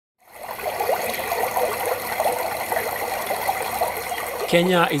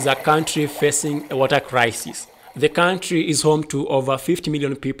Kenya is a country facing a water crisis. The country is home to over 50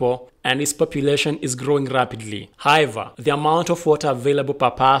 million people and its population is growing rapidly. However, the amount of water available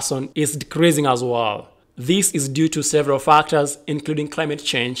per person is decreasing as well. This is due to several factors including climate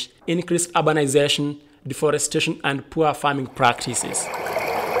change, increased urbanization, deforestation, and poor farming practices.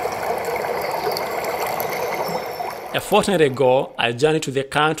 A fortnight ago, I journeyed to the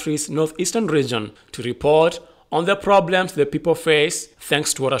country's northeastern region to report on the problems the people face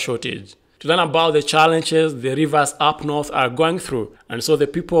thanks to water shortage, to learn about the challenges the rivers up north are going through. And so the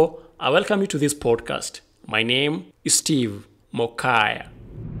people, I welcome you to this podcast. My name is Steve Mokaya.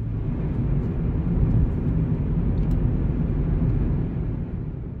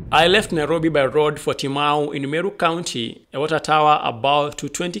 I left Nairobi by road for Timau in Meru County, a water tower about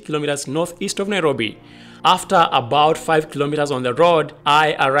 20 kilometers northeast of Nairobi. After about 5 kilometers on the road,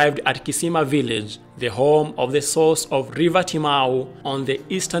 I arrived at Kisima village, the home of the source of River Timau on the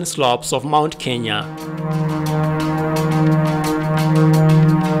eastern slopes of Mount Kenya.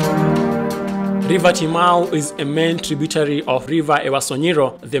 River Timau is a main tributary of River Ewaso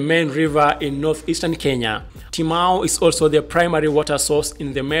Nyiro, the main river in northeastern Kenya. Timau is also the primary water source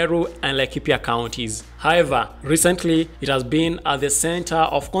in the Meru and Laikipia counties. However, recently it has been at the center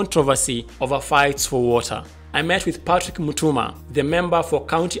of controversy over fights for water. I met with Patrick Mutuma, the member for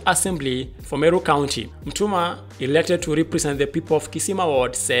County Assembly for Meru County. Mutuma, elected to represent the people of Kisima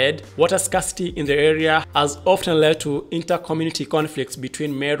Ward, said water scarcity in the area has often led to inter-community conflicts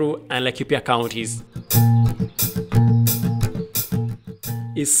between Meru and Laikipia counties.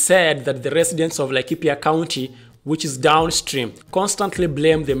 It's said that the residents of Laikipia County, which is downstream, constantly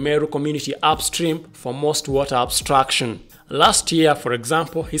blame the Meru community upstream for most water obstruction. Last year, for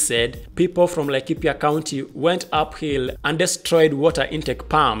example, he said, people from Laikipia County went uphill and destroyed water intake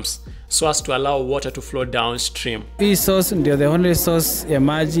pumps so as to allow water to flow downstream. Hii source ndio the only source ya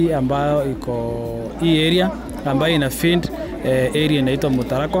maji ambayo iko hii area ambayo ina feed area inaitwa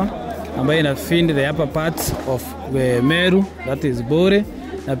Mutarakwa, ambayo ina feed the upper part of Meru, that is Bore,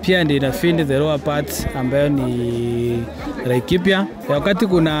 na pia ndio ina feed the lower part ambayo ni Laikipia. Wakati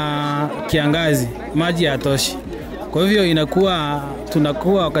kuna kiangazi, maji hayatoshi. Kwa hivyo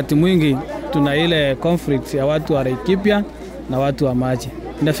tunakuwa wakati mwingi tuna ile conflict ya watu wa Laikipia na watu wa maji.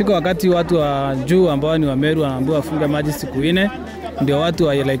 Inafika wakati watu wa juu ambao ni wa Meru wanaambiwa wafunge maji siku 4, ndio watu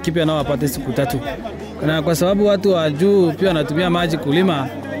wa Laikipia nao wapate siku 3. Na kwa sababu watu wa juu pia wanatumia maji kulima,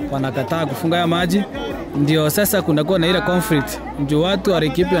 wanakataa kufunga ya maji, ndio sasa kunakuwa na ile conflict. Ndio watu wa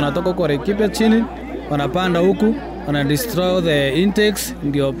Laikipia wanatoka huko Laikipia chini, wanapanda huku, wana destroy the intakes,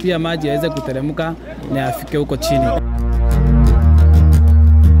 ndio pia maji yaweze kuteremka na afike huko chini.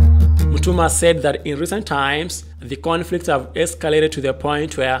 Mutuma said that in recent times, the conflicts have escalated to the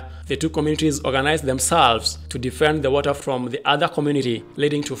point where the two communities organize themselves to defend the water from the other community,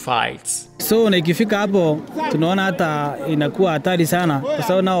 leading to fights. So na ikifika hapo, tunaona hata inakuwa hatari sana, kwa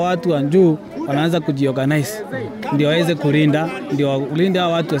sababu nao watu wa juu wanaanza kujiorganize, ndio waweze kulinda, ndio ulinda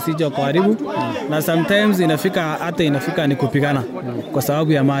watu wasije kuharibu, na sometimes inafika ni kupigana kwa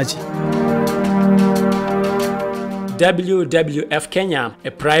sababu ya maji. WWF Kenya, a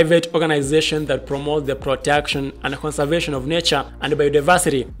private organization that promotes the protection and conservation of nature and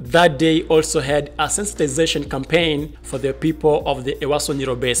biodiversity, that day also had a sensitization campaign for the people of the Ewaso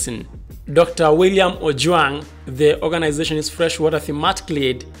Nyiro Basin. Dr. William Ojwang, the organization's freshwater thematic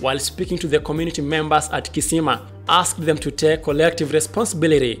lead, while speaking to the community members at Kisima, asked them to take collective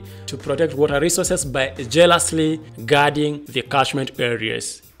responsibility to protect water resources by jealously guarding the catchment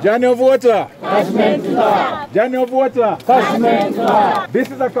areas. Journey of water. Catchment lab. Journey of water. Catchment lab.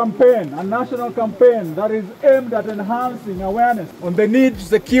 This is a campaign, a national campaign that is aimed at enhancing awareness on the need to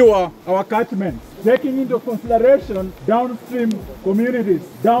secure our catchments, taking into consideration downstream communities,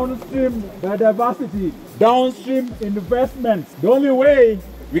 downstream biodiversity, downstream investments. The only way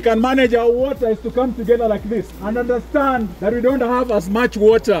we can manage our water is to come together like this and understand that we don't have as much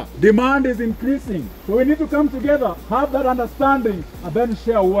water. Demand is increasing. So we need to come together, have that understanding, and then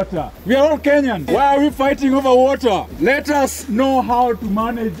share water. We are all Kenyans. Why are we fighting over water? Let us know how to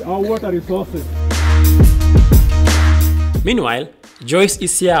manage our water resources. Meanwhile, Joyce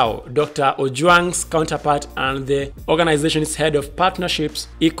Isiao, Dr. Ojwang's counterpart and the organization's head of partnerships,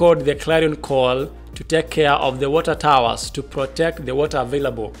 echoed the clarion call to take care of the water towers to protect the water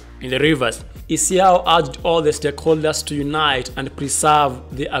available in the rivers. Isiao urged all the stakeholders to unite and preserve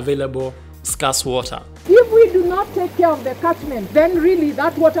the available scarce water. If we do not take care of the catchment, then really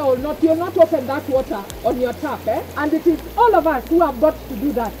that water will not, you'll not open that water on your tap. And it is all of us who have got to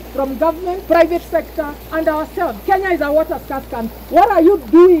do that, from government, private sector, and ourselves. Kenya is a water scarce country. What are you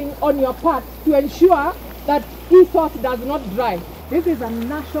doing on your part to ensure that East does not dry? This is a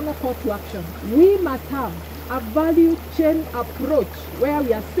national call to action. We must have a value chain approach where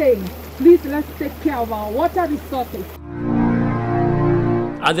we are saying, please let's take care of our water resources.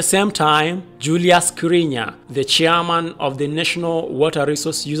 At the same time, Julius Kurinya, the chairman of the National Water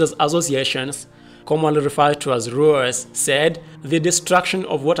Resource Users Associations, commonly referred to as ROAS, said the destruction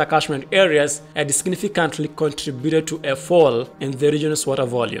of water catchment areas had significantly contributed to a fall in the region's water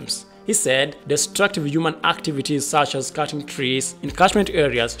volumes. He said destructive human activities such as cutting trees in catchment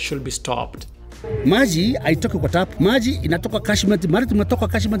areas should be stopped. Maji haitoki kwa tap, maji inatoka catchment, mara tumetoka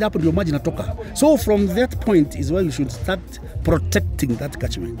catchment hapo ndio maji inatoka. So from that point is where we should start protecting that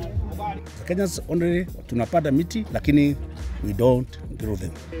catchment. Kenyans only tunapanda miti lakini we don't grow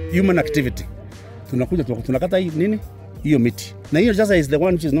them. Human activity. Tunakuja tunakata nini? Hiyo miti. Na hiyo sasa is the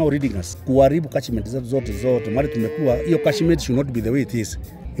one which is now reading us. Kuharibu catchment zote. Mara tumekuwa hiyo catchment should not be the way it is.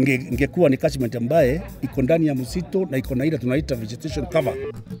 Ingekuwa ni catchment ambaye iko ndani ya msitu na iko na ile tunaita vegetation cover.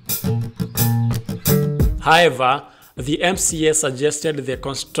 However, the MCA suggested the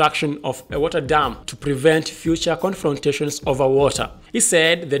construction of a water dam to prevent future confrontations over water. He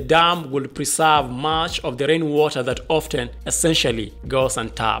said the dam would preserve much of the rainwater that often essentially goes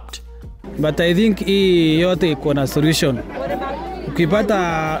untapped. But I think hii yote iko na solution. Ukipata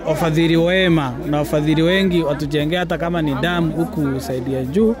wafadhili wema na wafadhili wengi watujengea hata kama ni dam huku saidia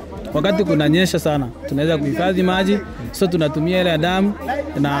juu, wakati kunanyesha sana tunaweza kuhifadhi maji, so tunatumia ile dam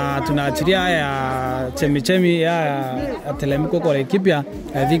na tunaachilia haya chemichemi ya telemko kwa Laikipia.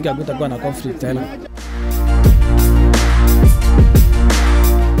 I think hakutakuwa na conflict tena.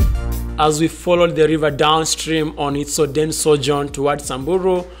 As we followed the river downstream on its sojourn towards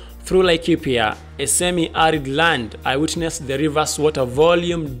Samburu through Laikipia, a semi-arid land, I witnessed the river's water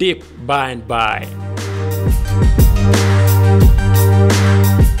volume dip by and by.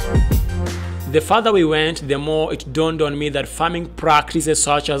 The further we went, the more it dawned on me that farming practices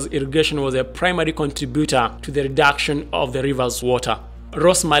such as irrigation was a primary contributor to the reduction of the river's water.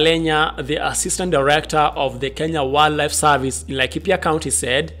 Rose Malenya, the Assistant Director of the Kenya Wildlife Service in Laikipia County,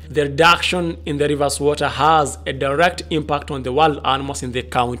 said the reduction in the river's water has a direct impact on the wild animals in the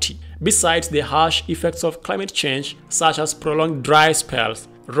county. Besides the harsh effects of climate change, such as prolonged dry spells,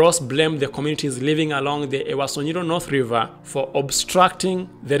 Rose blamed the communities living along the Ewaso Nyiro River for obstructing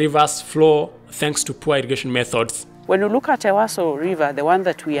the river's flow thanks to poor irrigation methods. When you look at Ewaso River, the one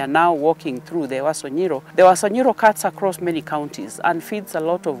that we are now walking through, the Ewaso Nyiro cuts across many counties and feeds a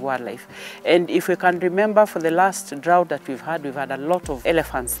lot of wildlife. And if we can remember, for the last drought that we've had a lot of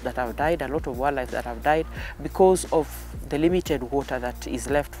elephants that have died, a lot of wildlife that have died because of the limited water that is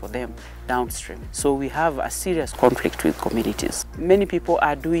left for them downstream. So we have a serious conflict with communities. Many people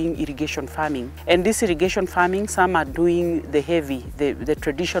are doing irrigation farming, and this irrigation farming, some are doing the heavy, the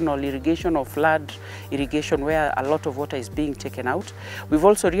traditional irrigation of flood irrigation where a lot of water is being taken out. We've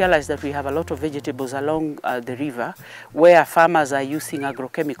also realized that we have a lot of vegetables along the river where farmers are using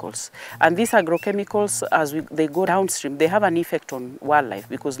agrochemicals. And these agrochemicals, as they go downstream, they have an effect on wildlife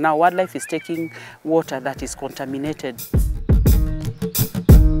because now wildlife is taking water that is contaminated.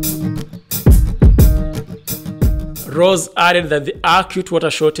 Rose added that the acute water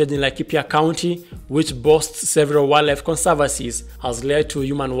shortage in Laikipia County, which boasts several wildlife conservancies, has led to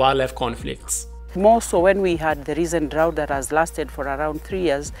human-wildlife conflicts. More so when we had the recent drought that has lasted for around 3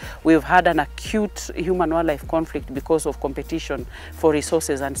 years, we've had an acute human-wildlife conflict because of competition for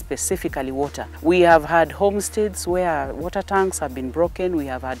resources and specifically water. We have had homesteads where water tanks have been broken. We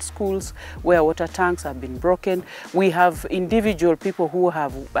have had schools where water tanks have been broken. We have individual people who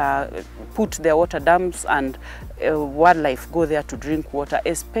have put their water dams and wildlife go there to drink water,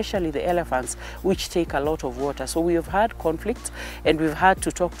 especially the elephants, which take a lot of water. So we have had conflicts and we've had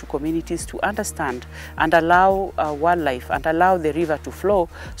to talk to communities to understand and allow wildlife and allow the river to flow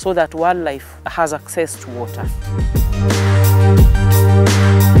so that wildlife has access to water.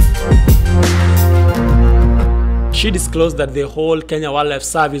 She disclosed that the whole Kenya Wildlife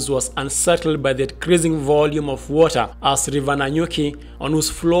Service was unsettled by the decreasing volume of water as River Nanyuki, on whose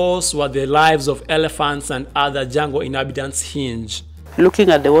flows were the lives of elephants and other jungle inhabitants, hinge. Looking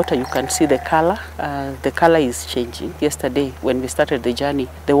at the water, you can see the color. The color is changing. Yesterday, when we started the journey,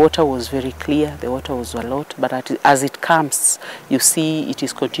 the water was very clear. The water was a lot, but as it comes, you see it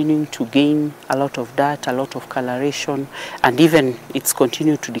is continuing to gain a lot of dirt, a lot of coloration, and even it's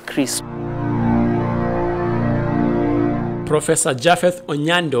continued to decrease. Professor Japheth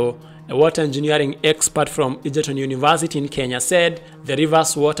Onyando, a water engineering expert from Egerton University in Kenya, said the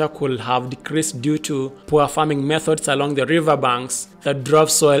river's water could have decreased due to poor farming methods along the river banks that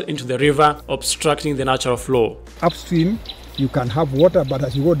drove soil into the river, obstructing the natural flow. Upstream, you can have water, but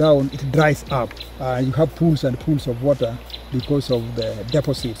as you go down, it dries up. You have pools and pools of water because of the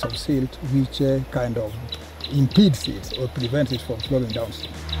deposits of silt which kind of impedes it or prevents it from flowing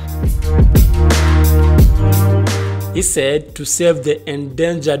downstream. He said to save the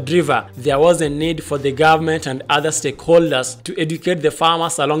endangered river, there was a need for the government and other stakeholders to educate the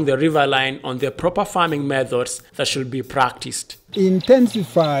farmers along the river line on the proper farming methods that should be practiced.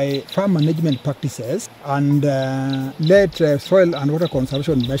 Intensify farm management practices and let soil and water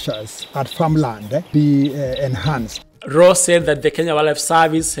conservation measures at farmland be enhanced. Ross said that the Kenya Wildlife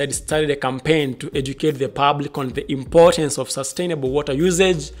Service had started a campaign to educate the public on the importance of sustainable water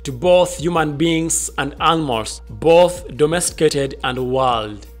usage to both human beings and animals, both domesticated and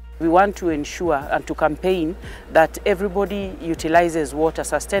wild. We want to ensure and to campaign that everybody utilizes water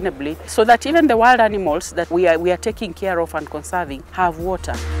sustainably so that even the wild animals that we are taking care of and conserving have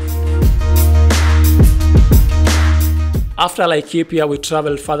water. After Laikipia, we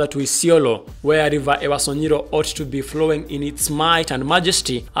traveled further to Isiolo, where River Ewaso Nyiro ought to be flowing in its might and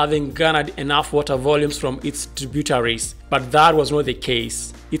majesty, having garnered enough water volumes from its tributaries. But that was not the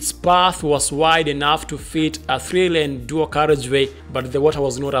case. Its path was wide enough to fit a 3-lane dual carriageway, but the water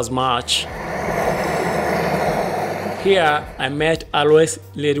was not as much. Here, I met Alois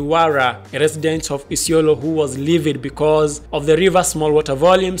Leriwara, a resident of Isiolo who was livid because of the river's small water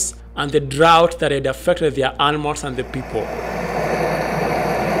volumes and the drought that had affected their animals and the people.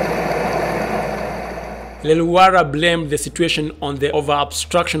 Leriwara blamed the situation on the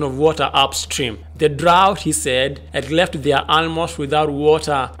over-obstruction of water upstream. The drought, he said, had left their animals without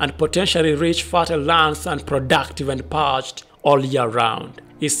water and potentially rich fertile lands unproductive and parched all year round.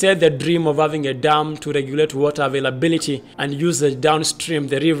 He said the dream of having a dam to regulate water availability and usage downstream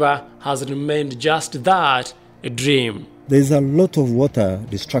the river has remained just that, a dream. There's a lot of water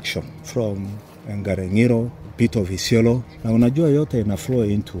destruction from Nyiro, bit of Isiolo, na unajua yote ina flow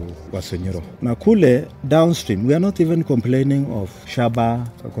into Ewaso Nyiro. Na kule downstream, we are not even complaining of Shaba,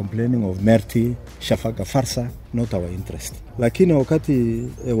 or complaining of Merti, Shafaga Farsa, not our interest. Lakini wakati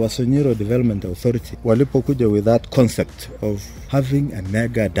Ewaso Nyiro Development Authority walipokuja with that concept of having a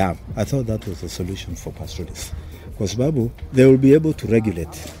mega dam, I thought that was a solution for pastoralists. Kwa sababu they will be able to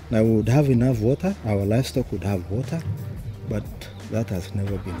regulate. Now we would have enough water, our livestock would have water, but that has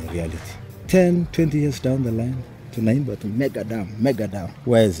never been a reality. 10, 20 years down the line, tunaimba tu mega dam.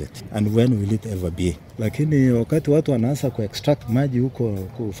 Where is it? And when will it ever be? Lakini wakati watu wanaanza ku-extract maji huko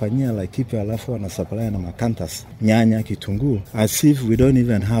kufanyia Laikipia alafu wanasupply na makantas, nyanya, kitunguu, as if we don't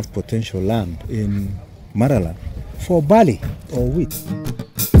even have potential land in Maraland for barley or wheat.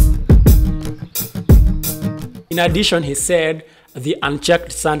 In addition, he said the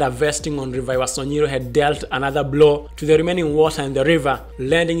unchecked sand harvesting on River Ewaso Nyiro had dealt another blow to the remaining water in the river,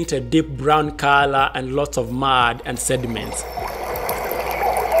 lending it a deep brown color and lots of mud and sediments.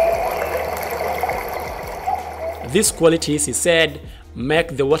 These qualities, he said,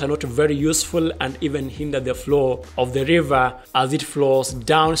 make the water not very useful and even hinder the flow of the river as it flows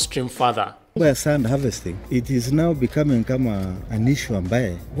downstream further. By sand harvesting, it is now becoming kama an issue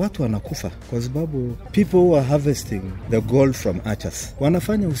ambaye watu wanakufa kwa sababu people who are harvesting the gold from archers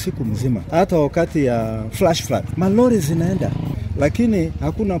wanafanya usiku mzima. Hata wakati ya flash flood, malori zinaenda, lakini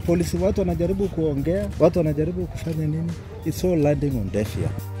hakuna polisi. Watu wanajaribu kuongea, watu wanajaribu kufanya nini? It's all landing on deaf ear.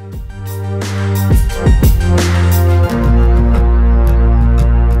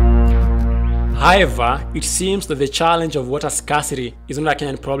 However, it seems that the challenge of water scarcity is not a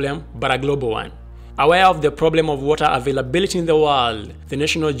Kenyan problem, but a global one. Aware of the problem of water availability in the world, the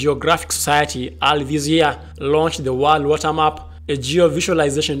National Geographic Society early this year launched the World Water Map, a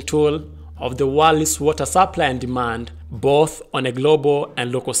geo-visualization tool of the world's water supply and demand, both on a global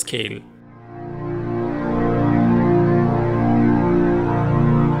and local scale.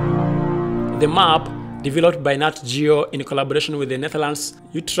 The map, developed by Nat Geo in collaboration with the Netherlands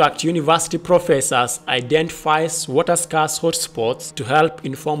Utrecht University professors, identifies water-scarce hotspots to help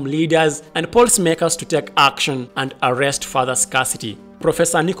inform leaders and policymakers to take action and arrest further scarcity.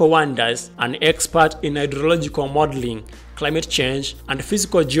 Professor Nico Wanders, an expert in hydrological modeling, climate change, and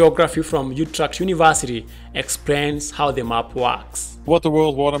physical geography from Utrecht University, explains how the map works. What the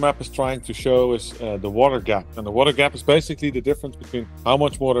World Water Map is trying to show is the water gap. And the water gap is basically the difference between how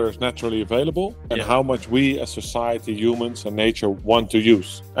much water is naturally available and how much we as society, humans and nature want to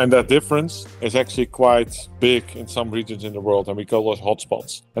use. And that difference is actually quite big in some regions in the world, and we call those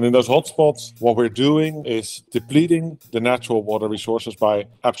hotspots. And in those hotspots, what we're doing is depleting the natural water resources by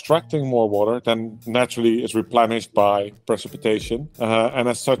abstracting more water than naturally is replenished by precipitation, and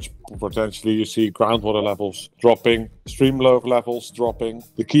as such, potentially you see groundwater levels dropping, stream levels dropping.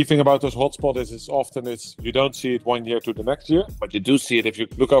 The key thing about those hotspots is often you don't see it 1 year to the next year, but you do see it if you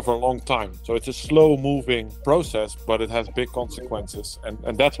look over a long time. So it's a slow-moving process, but it has big consequences,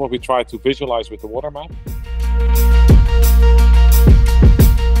 and that's what we try to visualize with the water map.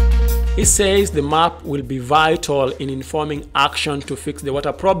 He says the map will be vital in informing action to fix the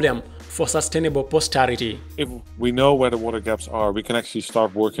water problem for sustainable posterity. If we know where the water gaps are, we can actually start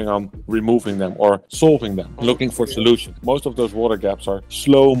working on removing them or solving them, looking for solutions. Most of those water gaps are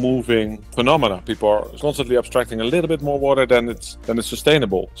slow-moving phenomena. People are constantly abstracting a little bit more water than it's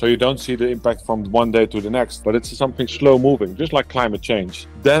sustainable. So you don't see the impact from one day to the next, but it's something slow-moving, just like climate change.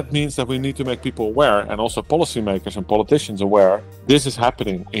 That means that we need to make people aware, and also policymakers and politicians aware, this is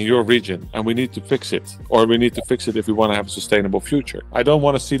happening in your region and we need to fix it, or we need to fix it if we want to have a sustainable future. I don't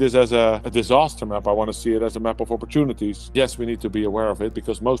want to see this as a disaster map. I want to see it as a map of opportunities. Yes, we need to be aware of it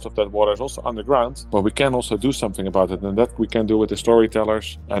because most of that water is also underground, but we can also do something about it, and that we can do with the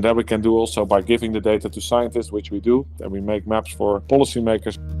storytellers, and that we can do also by giving the data to scientists, which we do, and we make maps for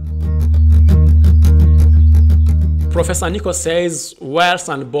policymakers. Professor Nyiro says wells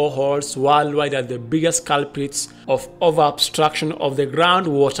and boreholes worldwide are the biggest culprits of over-abstraction of the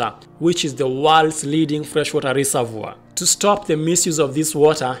groundwater, which is the world's leading freshwater reservoir. To stop the misuse of this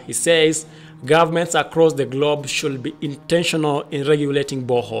water, he says, governments across the globe should be intentional in regulating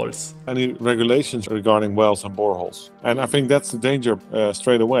boreholes. Any regulations regarding wells and boreholes. And I think that's the danger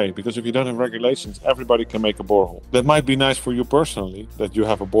straight away, because if you don't have regulations, everybody can make a borehole. That might be nice for you personally, that you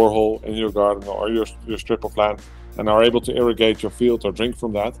have a borehole in your garden or your strip of land and are able to irrigate your field or drink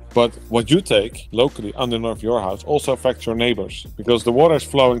from that. But what you take locally underneath your house also affects your neighbors, because the water is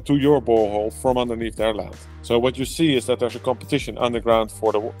flowing to your borehole from underneath their land. So what you see is that there's a competition underground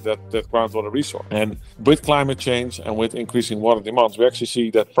for that groundwater resource. And with climate change and with increasing water demands, we actually see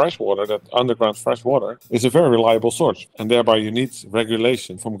that fresh water, that underground fresh water, is a very reliable source. And thereby you need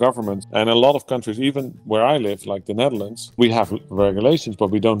regulation from government. And a lot of countries, even where I live, like the Netherlands, we have regulations,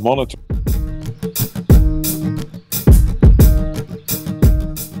 but we don't monitor.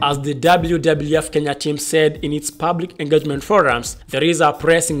 As the WWF Kenya team said in its public engagement forums, there is a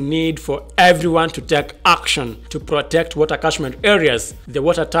pressing need for everyone to take action to protect water catchment areas, the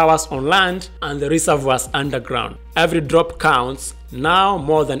water towers on land, and the reservoirs underground. Every drop counts, now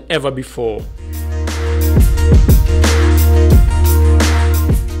more than ever before.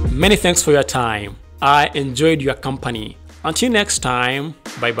 Many thanks for your time. I enjoyed your company. Until next time,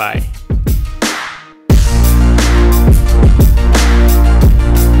 bye-bye.